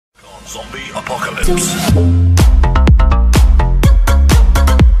Zombie apocalypse.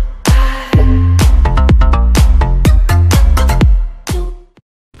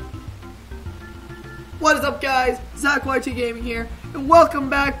 What is up, guys? Zach YT Gaming here, and welcome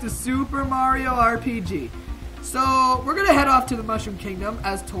back to Super Mario RPG. So, we're gonna head off to the Mushroom Kingdom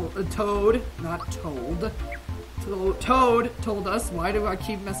as Toad told us. Why do I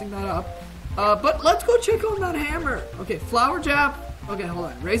keep messing that up? But let's go check on that hammer. Okay, Flower Jab. Okay, hold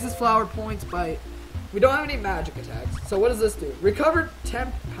on. Raises flower points by... We don't have any magic attacks. So what does this do? Recover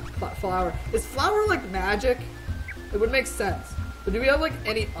 10 flower. Is flower like magic? It would make sense. But do we have like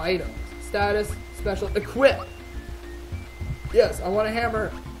any items? Status, special, equip. Yes, I want a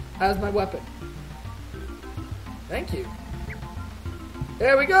hammer as my weapon. Thank you.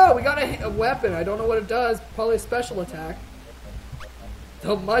 There we go. We got a weapon. I don't know what it does. Probably a special attack.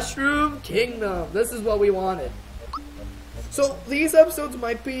 The Mushroom Kingdom. This is what we wanted. So these episodes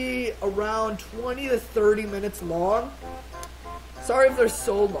might be around 20 to 30 minutes long. Sorry if they're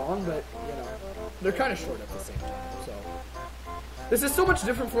so long, but you know, they're kind of short at the same time. So this is so much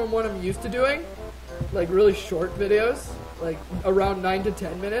different from what I'm used to doing, like really short videos, like around 9 to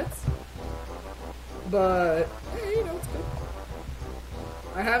 10 minutes. But hey, you know, it's good.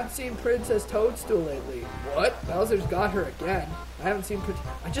 I haven't seen Princess Toadstool lately. What? Bowser's got her again. I haven't seen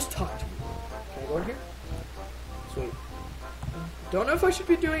I just talked to you. Can I go in here? Sweet. Don't know if I should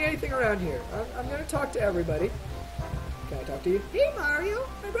be doing anything around here. I'm gonna talk to everybody. Can I talk to you? Hey Mario,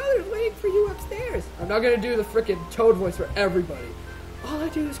 my brother's waiting for you upstairs. I'm not gonna do the frickin' Toad voice for everybody. All I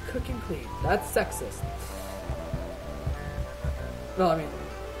do is cook and clean. That's sexist. No, I mean...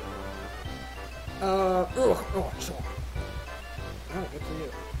 sure. Oh, good for you.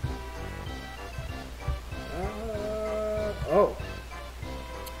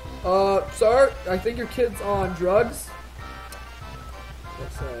 Sir, I think your kid's on drugs.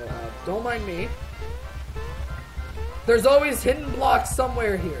 So, don't mind me. There's always hidden blocks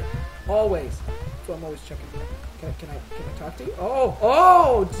somewhere here. Always. So I'm always checking. Can I talk to you?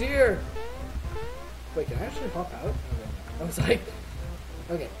 Oh dear. Wait, can I actually hop out? I was like,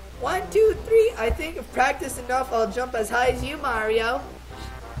 okay. 1, 2, 3. I think if practice enough, I'll jump as high as you, Mario.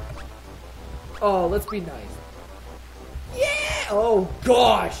 Oh, let's be nice. Yeah! Oh,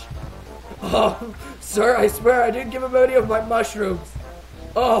 gosh. Oh, sir, I swear I didn't give him any of my mushrooms.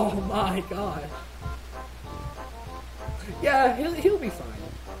 Oh, my God. Yeah, he'll be fine.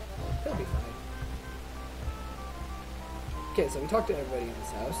 He'll be fine. Okay, so we talked to everybody in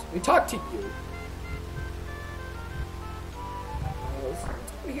this house. We talked to you. Let's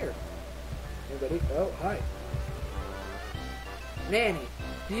over here. Everybody? Oh, hi. Nanny,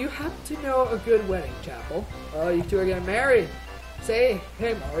 do you happen to know a good wedding chapel? Oh, you two are getting married. Say,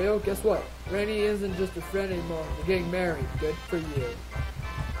 hey Mario, guess what? Randy isn't just a friend anymore. We're getting married. Good for you.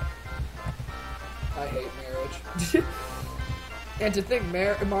 I hate marriage. And to think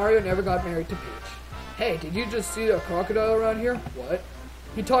Mario never got married to Peach. Hey, did you just see a crocodile around here? What?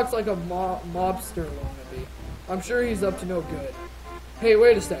 He talks like a mobster wannabe. I'm sure he's up to no good. Hey,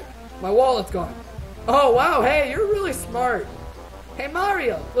 wait a sec. My wallet's gone. Oh, wow, hey, you're really smart. Hey,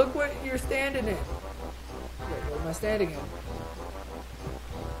 Mario, look what you're standing in. Wait, what am I standing in?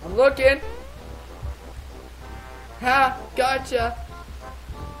 I'm looking. Ha, gotcha.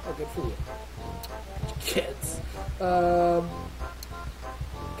 Oh, good for you. Kids. Can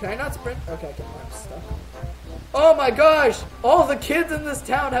I not sprint? Okay, I can. I'm stuck. Oh my gosh! All the kids in this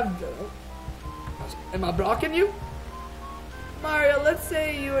town have... Am I blocking you? Mario, let's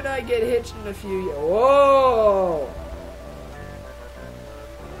say you and I get hitched in a few years. Whoa!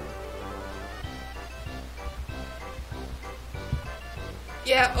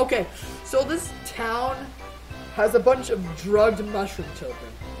 Yeah, okay. So this town has a bunch of drugged mushroom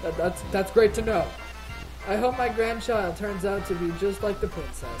children. That's great to know. I hope my grandchild turns out to be just like the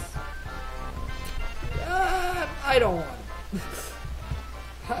princess. I don't want him.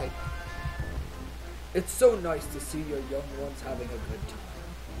 Hi. It's so nice to see your young ones having a good time.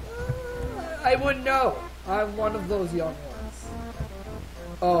 I wouldn't know. I'm one of those young ones.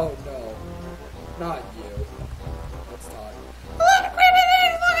 Oh no. Not you. Let's talk. A lot of creepy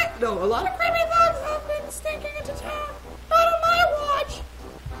things! No, a lot of creepy things have been sneaking into town. Not on my watch!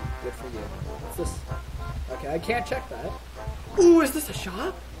 Good for you. What's this? Okay, I can't check that. Ooh, is this a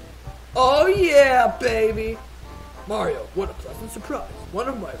shop? Oh yeah, baby! Mario, what a pleasant surprise. One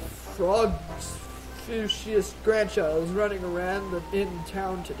of my frog-fishiest grandchild is running around in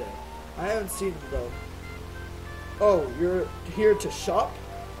town today. I haven't seen him though. Oh, you're here to shop?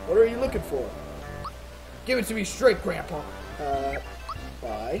 What are you looking for? Give it to me straight, Grandpa.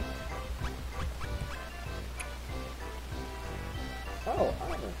 Bye. Oh,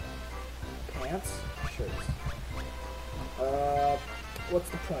 armor. pants, shirts. What's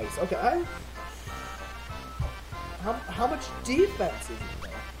the price? Okay, how much defense is it though?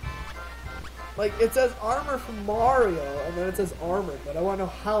 Like, it says armor from Mario, and then it says armor, but I want to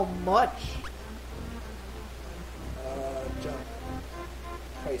know how much. Jump.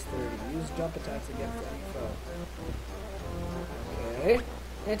 Price 30. Use jump attacks against any foe. Okay.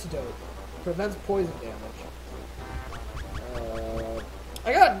 Antidote. Prevents poison damage.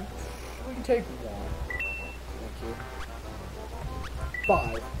 I got... We can take one. Thank you.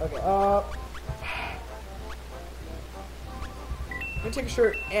 5. Okay, I'm gonna take a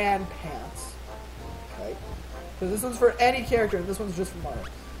shirt and pants. Okay. Because this one's for any character, and this one's just for Mario.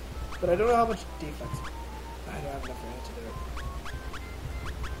 But I don't know how much defense. I don't have enough for antidote.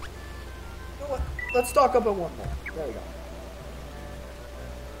 You know what? Let's stock up on one more. There we go.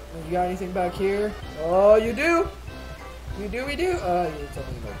 You got anything back here? Oh, you do? You do, we do? You're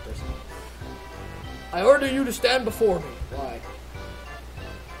telling me about person. I order you to stand before me. Why?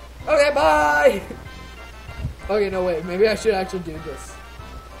 Okay, bye! Okay, no, wait. Maybe I should actually do this.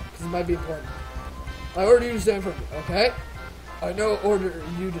 Because it might be important. I order you to stand for me, okay? I now order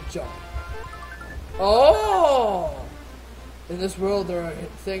you to jump. Oh! In this world, there are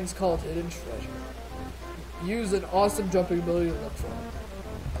things called hidden treasure. Use an awesome jumping ability to look for them.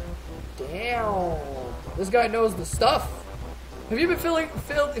 Damn. This guy knows the stuff. Have you been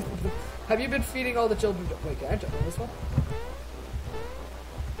have you been feeding all the children? Wait, can I jump on this one?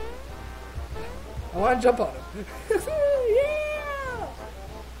 I want to jump on him. Yeah!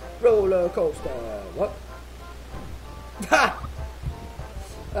 Roller coaster. What? Ha!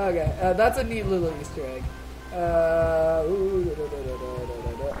 Okay, that's a neat little Easter egg.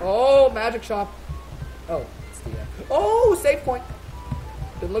 Oh, magic shop. Oh, it's the oh, save point.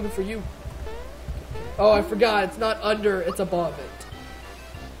 Been looking for you. Oh, I forgot. It's not under. It's above it.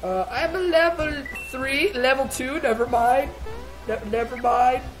 I'm a level 3, level 2. Never mind. Never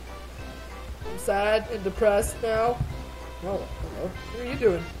mind. I'm sad and depressed now. Oh, hello. What are you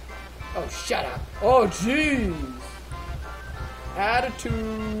doing? Oh, shut up. Oh, jeez.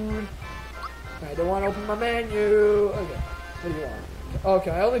 Attitude. I don't want to open my menu. Okay. What do you want?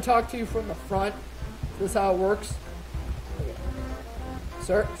 Okay, I only talk to you from the front. Is this how it works? Okay.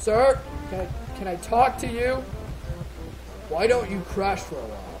 Sir, can I talk to you? Why don't you crash for a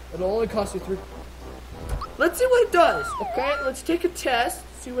while? It'll only cost you 3. Let's see what it does, okay? Let's take a test,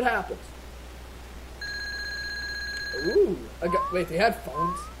 see what happens. Ooh, wait, they had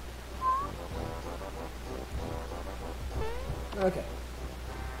phones? Okay.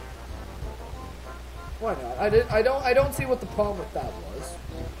 Why not? I don't see what the problem with that was.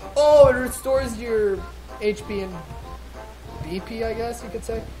 Oh, it restores your HP and BP, I guess you could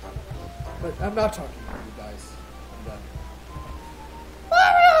say. But I'm not talking to you guys. I'm done.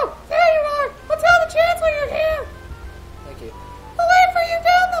 Mario! There you are! I'll tell the Chancellor you're here! Thank you. I'll wait for you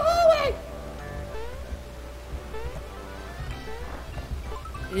down the hallway!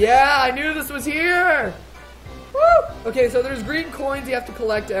 Yeah, I knew this was here! Woo! Okay, so there's green coins you have to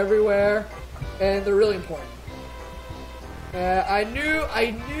collect everywhere. And they're really important. I knew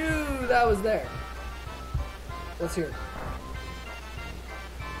that was there. Let's hear it.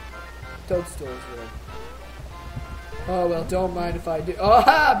 Toadstools, really. Oh, well, don't mind if I do. Oh,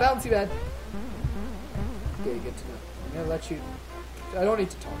 ha! Bouncy bed. Okay, good to know. I'm gonna let you... I don't need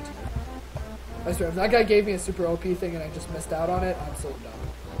to talk to you. I swear, if that guy gave me a super OP thing and I just missed out on it, I'm so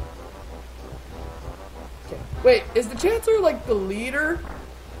dumb. Okay. Wait, is the Chancellor, like, the leader?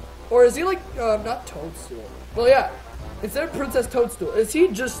 Or is he, like, not Toadstool? Well, yeah. Instead of Princess Toadstool, is he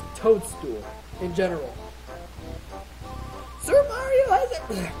just Toadstool in general? Sir Mario has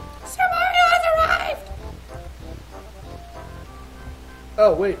arrived!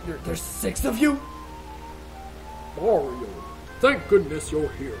 Oh, wait, there's 6 of you? Mario, thank goodness you're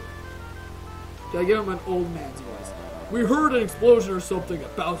here. Did I give him an old man's voice? We heard an explosion or something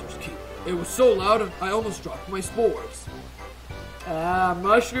at Bowser's Keep. It was so loud I almost dropped my spores.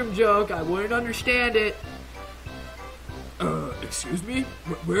 Mushroom joke. I wouldn't understand it. Excuse me?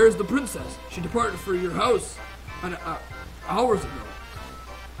 Where is the princess? She departed for your house hours ago.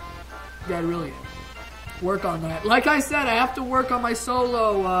 Gotta really work on that. Like I said, I have to work on my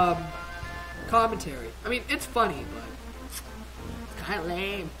solo commentary. I mean, it's funny, but it's kind of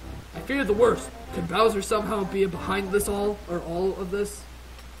lame. I fear the worst. Could Bowser somehow be behind this all, or all of this?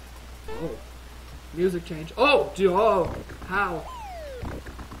 Oh. Music change. Oh, dude, oh. How?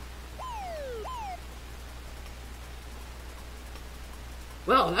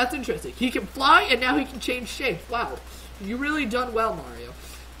 Well, that's interesting. He can fly, and now he can change shape. Wow. You really done well, Mario.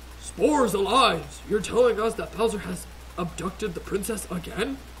 Spores alive! You're telling us that Bowser has abducted the princess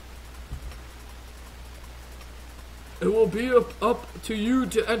again? It will be up to you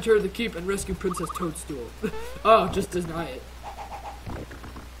to enter the keep and rescue Princess Toadstool. Oh, just deny it.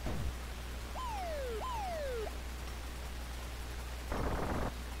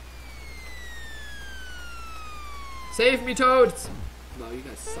 Save me, Toads! No, you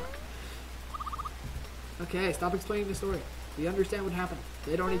guys suck. Okay, stop explaining the story. We understand what happened.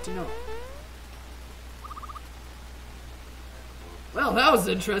 They don't need to know. Well, that was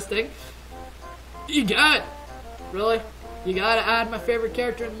interesting. You got it. Really? You gotta add my favorite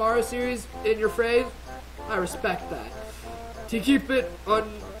character in the Mario series in your phrase? I respect that. To keep it what?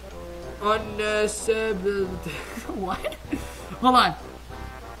 Hold on.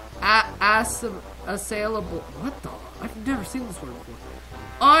 Assailable. What the? I've never seen this word before.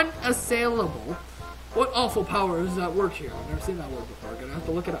 Unassailable. What awful power is at work here? I've never seen that word before. I'm gonna have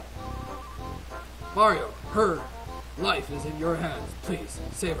to look it up. Mario, her life is in your hands. Please,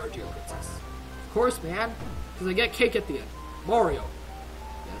 save our dear princess. Of course, man. Because I get cake at the end. Mario.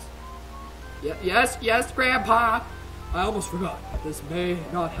 Yes? Yes, Grandpa. I almost forgot. This may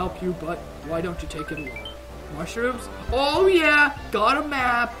not help you, but why don't you take it along? Mushrooms? Oh, yeah. Got a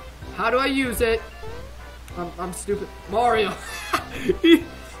map. How do I use it? I'm stupid. Mario. he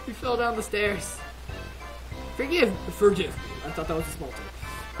fell down the stairs. Forgive me. I thought that was a small thing.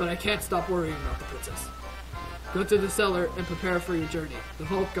 But I can't stop worrying about the princess. Go to the cellar and prepare for your journey. The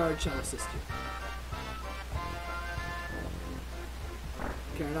Hulk Guard shall assist you.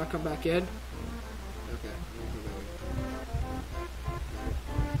 Can I not come back in? Okay.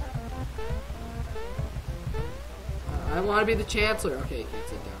 I want to be the Chancellor. Okay, you can't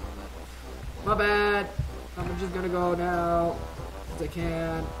sit down on that. My bad. I'm just gonna go now. As I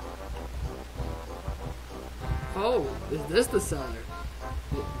can. Oh, is this the cellar?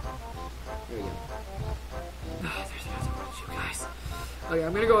 There we go. Oh, there's another one, you guys. Okay,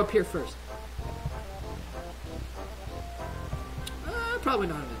 I'm gonna go up here first. Probably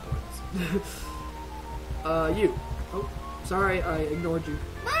not of importance. You. Oh, sorry, I ignored you.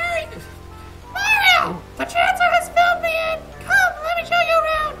 Mario! The Chancellor has filled me in! Come, let me show you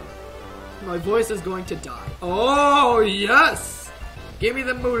around! My voice is going to die. Oh, yes! Give me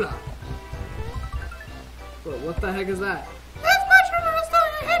the moolah. Wait, what the heck is that? This mushroom will restore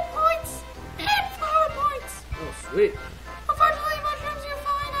your hit points and flower points. Oh, sweet. Unfortunately, mushrooms you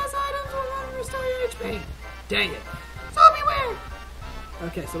find as items will not restore your HP. Dang it. So beware.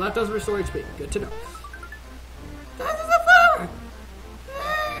 Okay, so that doesn't restore HP. Good to know. This is a flower.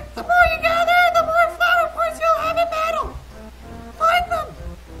 The more you gather, the more flower points you'll have in battle. Find them.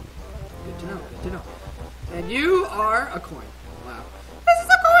 Good to know, good to know. And you are a coin. Wow. This is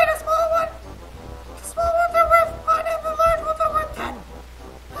a coin, a small one. The small ones are worth 1 and the large ones are worth 10. And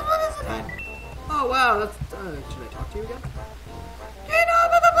what is it 10? Oh, wow, that's, should I talk to you again? Do you know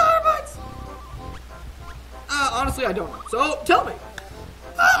about the flower points? Honestly, I don't know. So, tell me.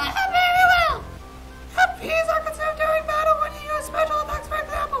 Oh, very well. FPs are consumed during battle when you use special attacks, for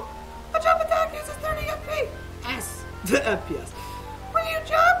example. A jump attack uses 30 FP. S. FPS. When you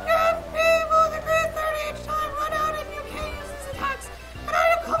jump, your FP will decrease 30 each time. Run out if you can't use these attacks. An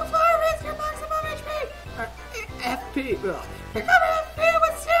item called Flower raise your maximum HP. FP. Ugh. Recover FP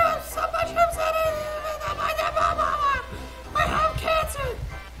with serum. So much I have cancer.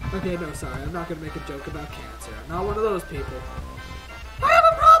 Okay, no, sorry. I'm not going to make a joke about cancer. I'm not one of those people. I have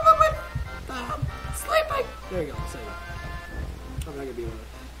a problem with sleeping. There you go. Say it. I'm not gonna be one of them.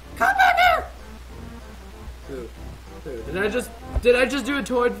 Come back here. Ooh. Did I just do a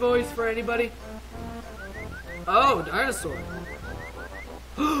Toad voice for anybody? Oh, dinosaur.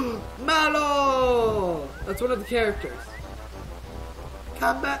 Mallow. That's one of the characters.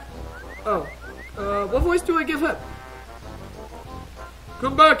 Come back. Oh. What voice do I give him?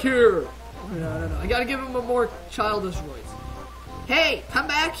 Come back here. No. I gotta give him a more childish voice. Hey, come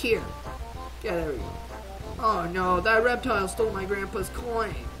back here. Yeah, there we go. Oh no, that reptile stole my grandpa's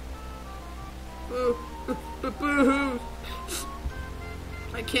coin. Boo-hoo.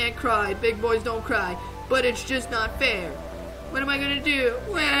 I can't cry. Big boys don't cry. But it's just not fair. What am I gonna do?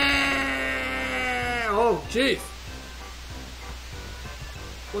 Oh, jeez.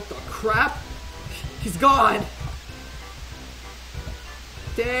 What the crap? He's gone.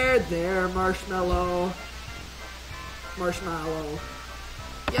 There, Marshmallow.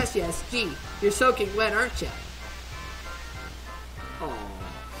 Yes, gee, you're soaking wet, aren't you? Oh,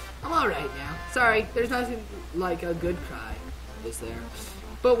 I'm alright now. Sorry, there's nothing like a good cry, is there?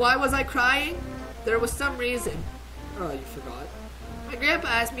 But why was I crying? There was some reason. Oh, you forgot. My grandpa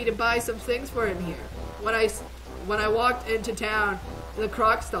asked me to buy some things for him here. When I walked into town, the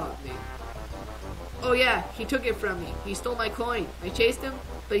croc stopped me. Oh yeah, he took it from me. He stole my coin. I chased him,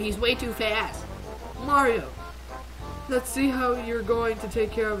 but he's way too fast. Mario. Let's see how you're going to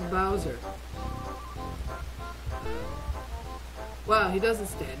take care of Bowser. Wow, he doesn't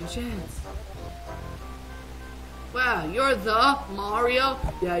stand a chance. Wow, you're the Mario?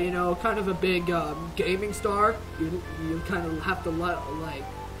 Yeah, you know, kind of a big gaming star. You kind of have to like. Okay,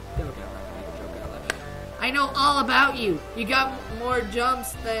 I'm not gonna make a joke out of that. I know all about you. You got more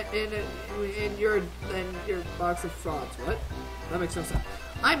jumps than in your box of frogs. What? That makes no sense.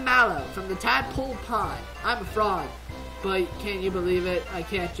 I'm Mallow from the tadpole pond. I'm a frog, but can you believe it? I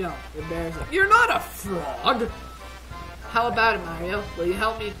can't jump. Embarrassing. You're not a frog. How about it, Mario? Will you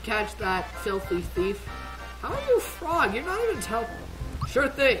help me catch that filthy thief? How are you a frog? You're not even helping. Sure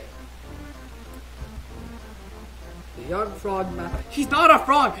thing. The young frog he's not a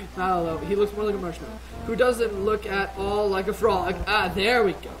frog! Mallow, he looks more like a marshmallow. Who doesn't look at all like a frog? Ah, there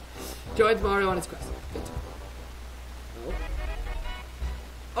we go. Joins Mario on his quest. Good.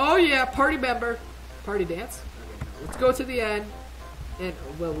 Oh yeah, party member. Party dance? Let's go to the end. And,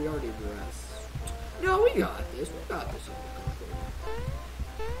 well, we already dressed. No, we got this. We got this.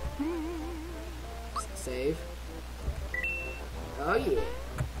 Save. Oh yeah.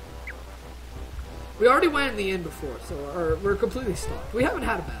 We already went in the inn before, so we're completely stocked. We haven't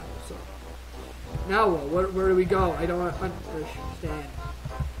had a battle, so. Now what? Where do we go? I don't understand.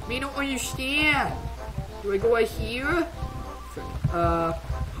 I don't understand. Do I go right here?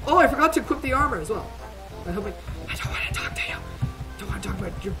 Oh, I forgot to equip the armor as well. I don't want to talk to you. I don't want to talk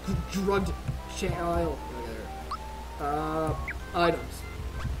about your drugged child. Items.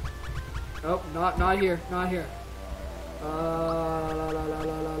 Oh, not here, not here. There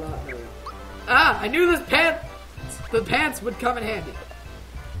we go. Ah, I knew the pants would come in handy.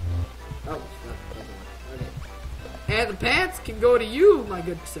 Oh, okay. And the pants can go to you, my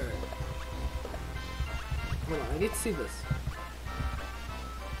good sir. Hold on, I need to see this.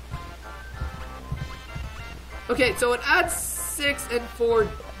 Okay, so it adds 6 and 4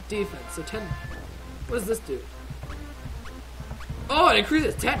 defense, so 10. What does this do? Oh, it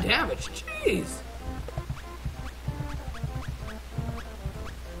increases 10 damage. Jeez.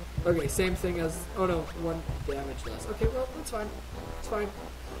 Okay, same thing as. Oh no, 1 damage less. Okay, well, that's fine. It's fine.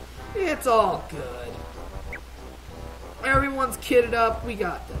 It's all good. Everyone's kitted up. We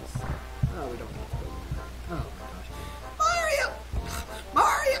got this. Oh, we don't need to go. Oh my gosh.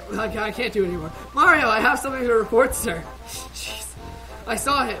 Mario! I can't do it anymore. Mario, I have something to report, sir. Jeez. I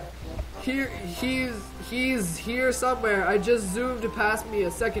saw him. He's here somewhere. I just zoomed past me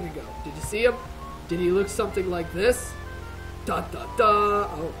a second ago. Did you see him? Did he look something like this? Da da da.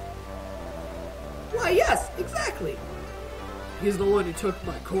 Oh. Why, yes, exactly. He's the one who took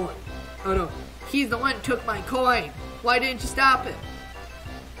my coin. Oh no. He's the one who took my coin. Why didn't you stop him?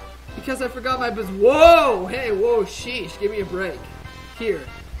 Because I forgot my whoa! Hey, whoa, sheesh. Give me a break. Here.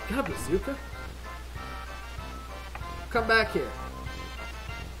 Got a bazooka? Come back here.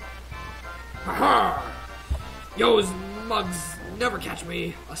 Ha-ha! Yo's mugs never catch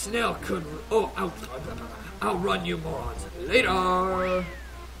me. A snail could. Oh, I'll run you morons later.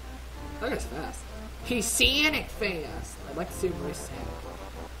 That guy's fast. He's Sonic fast. I'd like to see him race Sonic.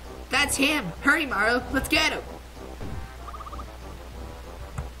 That's him. Hurry, Mario. Let's get him.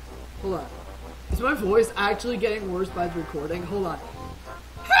 Hold on. Is my voice actually getting worse by the recording? Hold on.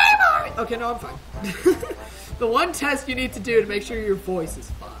 Hey, Mario. Okay, no, I'm fine. The one test you need to do to make sure your voice is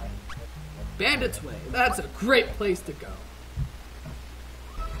fine. Bandit's Way. That's a great place to go.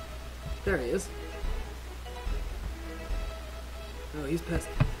 There he is. Oh, he's pissed.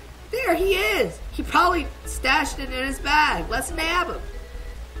 There he is! He probably stashed it in his bag. Let's nab him.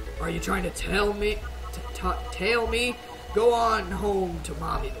 Are you trying to tail me? Tail me? Go on home to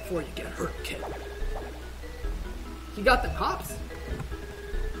mommy before you get hurt, kid. He got them hops.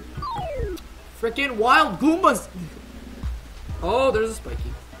 Frickin' wild Goombas. Oh, there's a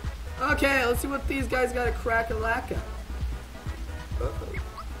spiky. Okay, let's see what these guys got to crack-a-lacka.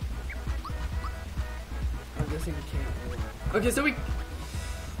 I'm guessing we can't. Okay, so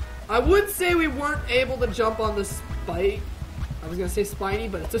I would say we weren't able to jump on the spike. I was gonna say spiny,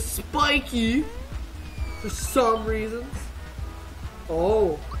 but it's a spiky for some reasons.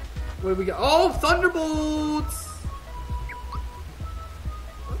 Oh, what do we got? Oh, thunderbolts!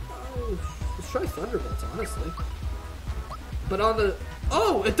 Oh, let's try thunderbolts, honestly. But on the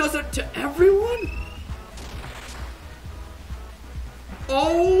it does it to everyone?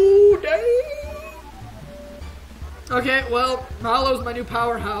 Oh, dang! Okay, well, Mallow's my new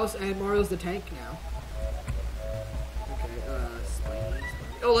powerhouse, and Mario's the tank now. Okay, Spiny.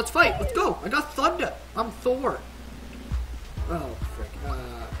 Oh, let's fight! Let's go! I got thunder! I'm Thor! Oh, frick.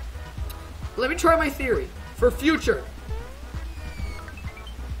 Let me try my theory. For future.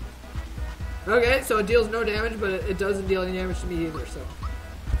 Okay, so it deals no damage, but it doesn't deal any damage to me either, so.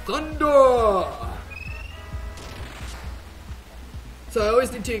 Thunder! So I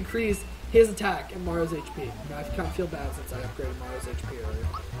always need to increase his attack and Mario's HP. Now I kind of feel bad since I upgraded Mario's HP earlier.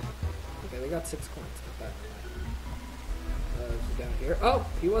 Okay, they got 6 coins. Not bad. Is he down here? Oh,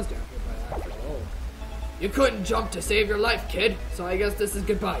 he was down here by accident. Oh. You couldn't jump to save your life, kid. So I guess this is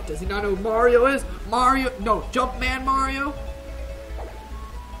goodbye. Does he not know who Mario is? Mario? No, Jumpman Mario?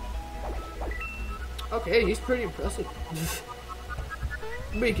 Okay, he's pretty impressive.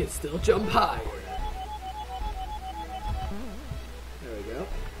 We can still jump higher. There we go.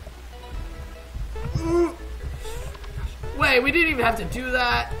 Wait, we didn't even have to do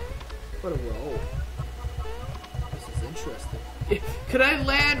that. What a roll. This is interesting. Could I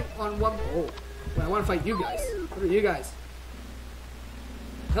land on one? Oh, wait, I want to fight you guys. What are you guys?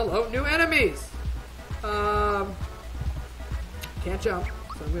 Hello, new enemies. Can't jump,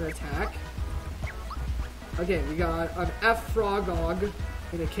 so I'm gonna attack. Okay, we got an F Frogog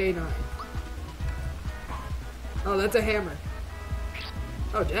and a K9. Oh, that's a hammer.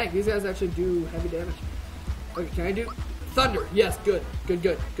 Oh, dang, these guys actually do heavy damage. Okay, can I do thunder? Yes, good. Good.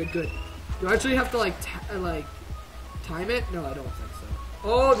 Do I actually have to, like, time it? No, I don't think so.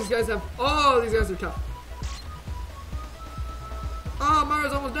 Oh, these guys are tough. Oh,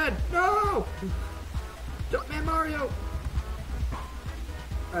 Mario's almost dead. No! Jumpman Mario!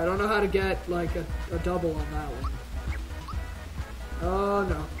 I don't know how to get, like, a double on that one. Oh,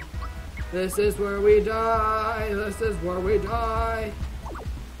 no. This is where we die. This is where we die.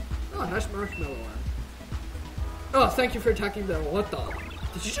 Oh, nice marshmallow arm. Oh, thank you for attacking the... What the...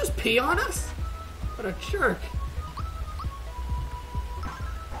 Did you just pee on us? What a jerk.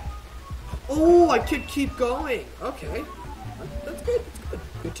 Oh, I could keep going. Okay. That's good. That's good.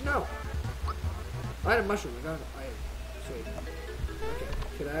 Good to know. I had a mushroom. I got an iron. Sweet. Okay.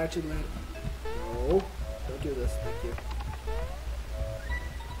 Could I actually land? No. Don't do this. Thank you.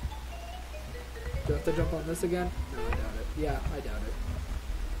 Do I have to jump on this again? No, I doubt it. Yeah, I doubt it.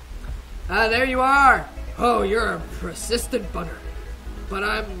 Ah, there you are. Oh, you're a persistent bugger. But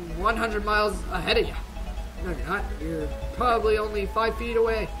I'm 100 miles ahead of you. No, you're not. You're probably only 5 feet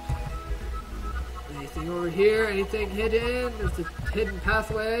away. Anything over here? Anything hidden? There's a hidden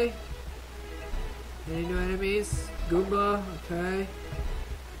pathway. Any new enemies? Goomba. Okay.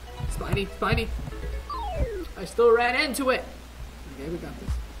 Spiny. Spiny. I still ran into it. Okay, we got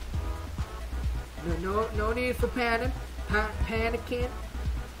this. No need for panicking.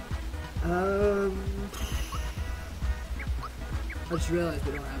 I just realized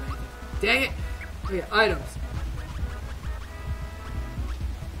we don't have anything. Dang it! Okay, items.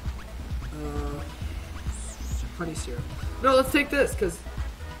 Honey syrup. No, let's take this, because...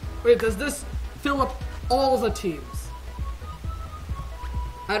 Wait, does this fill up all the teams?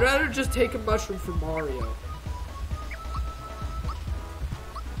 I'd rather just take a mushroom for Mario.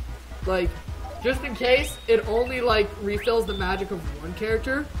 Like, just in case, it only, like, refills the magic of one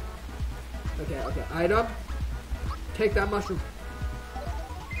character. Okay, item. Take that mushroom.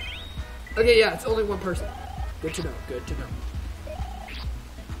 Okay, yeah, it's only one person. Good to know, good to know.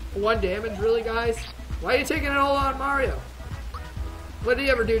 1 damage, really, guys? Why are you taking it all on Mario? What did he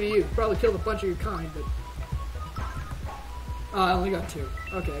ever do to you? Probably killed a bunch of your kind, but... Oh, I only got 2.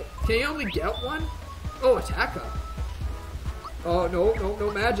 Okay. Can you only get 1? Oh, attack up. Oh,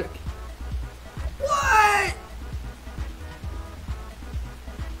 no magic. What?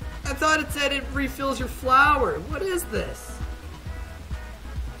 I thought it said it refills your flower. What is this?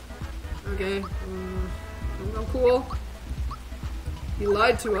 Okay. I'm cool. He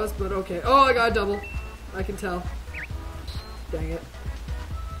lied to us, but okay. Oh, I got a double. I can tell. Dang it.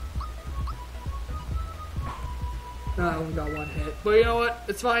 No, I only got 1 hit. But you know what?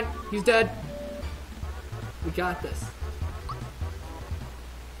 It's fine. He's dead. We got this.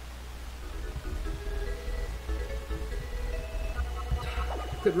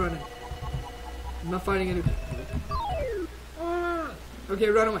 Good running. I'm not fighting anybody. Okay,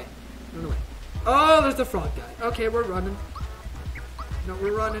 run away. Run away. Oh, there's the frog guy. Okay, we're running. No,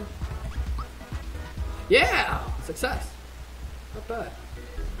 we're running. Yeah! Success. Not bad.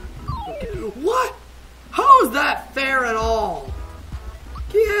 Okay. What? How is that fair at all?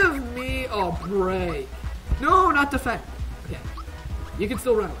 Give me a break. No, not defend. Okay. You can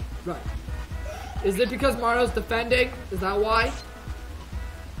still run away. Run. Is it because Mario's defending? Is that why?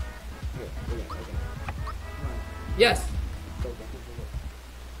 Okay. Yes. Go.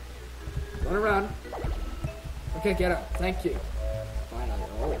 Run around. Okay, get up. Thank you. Finally.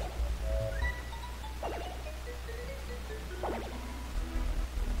 Oh.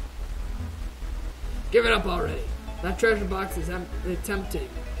 Give it up already. That treasure box is tempting.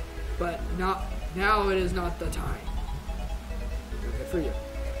 but now it is not the time. Good for you.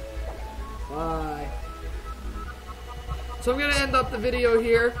 Bye. So I'm gonna end up the video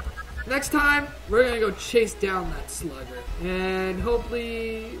here. Next time, we're gonna go chase down that slugger, and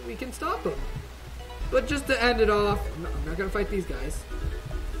hopefully we can stop him. But just to end it off, I'm not gonna fight these guys.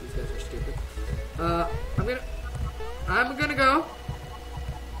 These guys are stupid. I'm gonna go.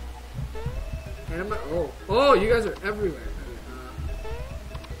 And oh, you guys are everywhere.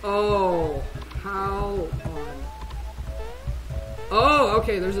 Oh, how on? Oh,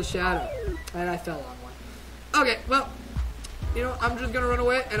 okay, there's a shadow, and I fell on one. Okay, well, you know, I'm just gonna run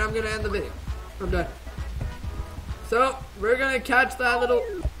away, and I'm gonna end the video. I'm done. So, we're gonna catch that little...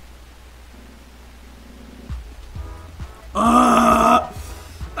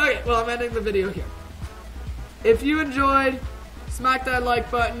 Okay, well, I'm ending the video here. If you enjoyed, smack that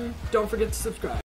like button. Don't forget to subscribe.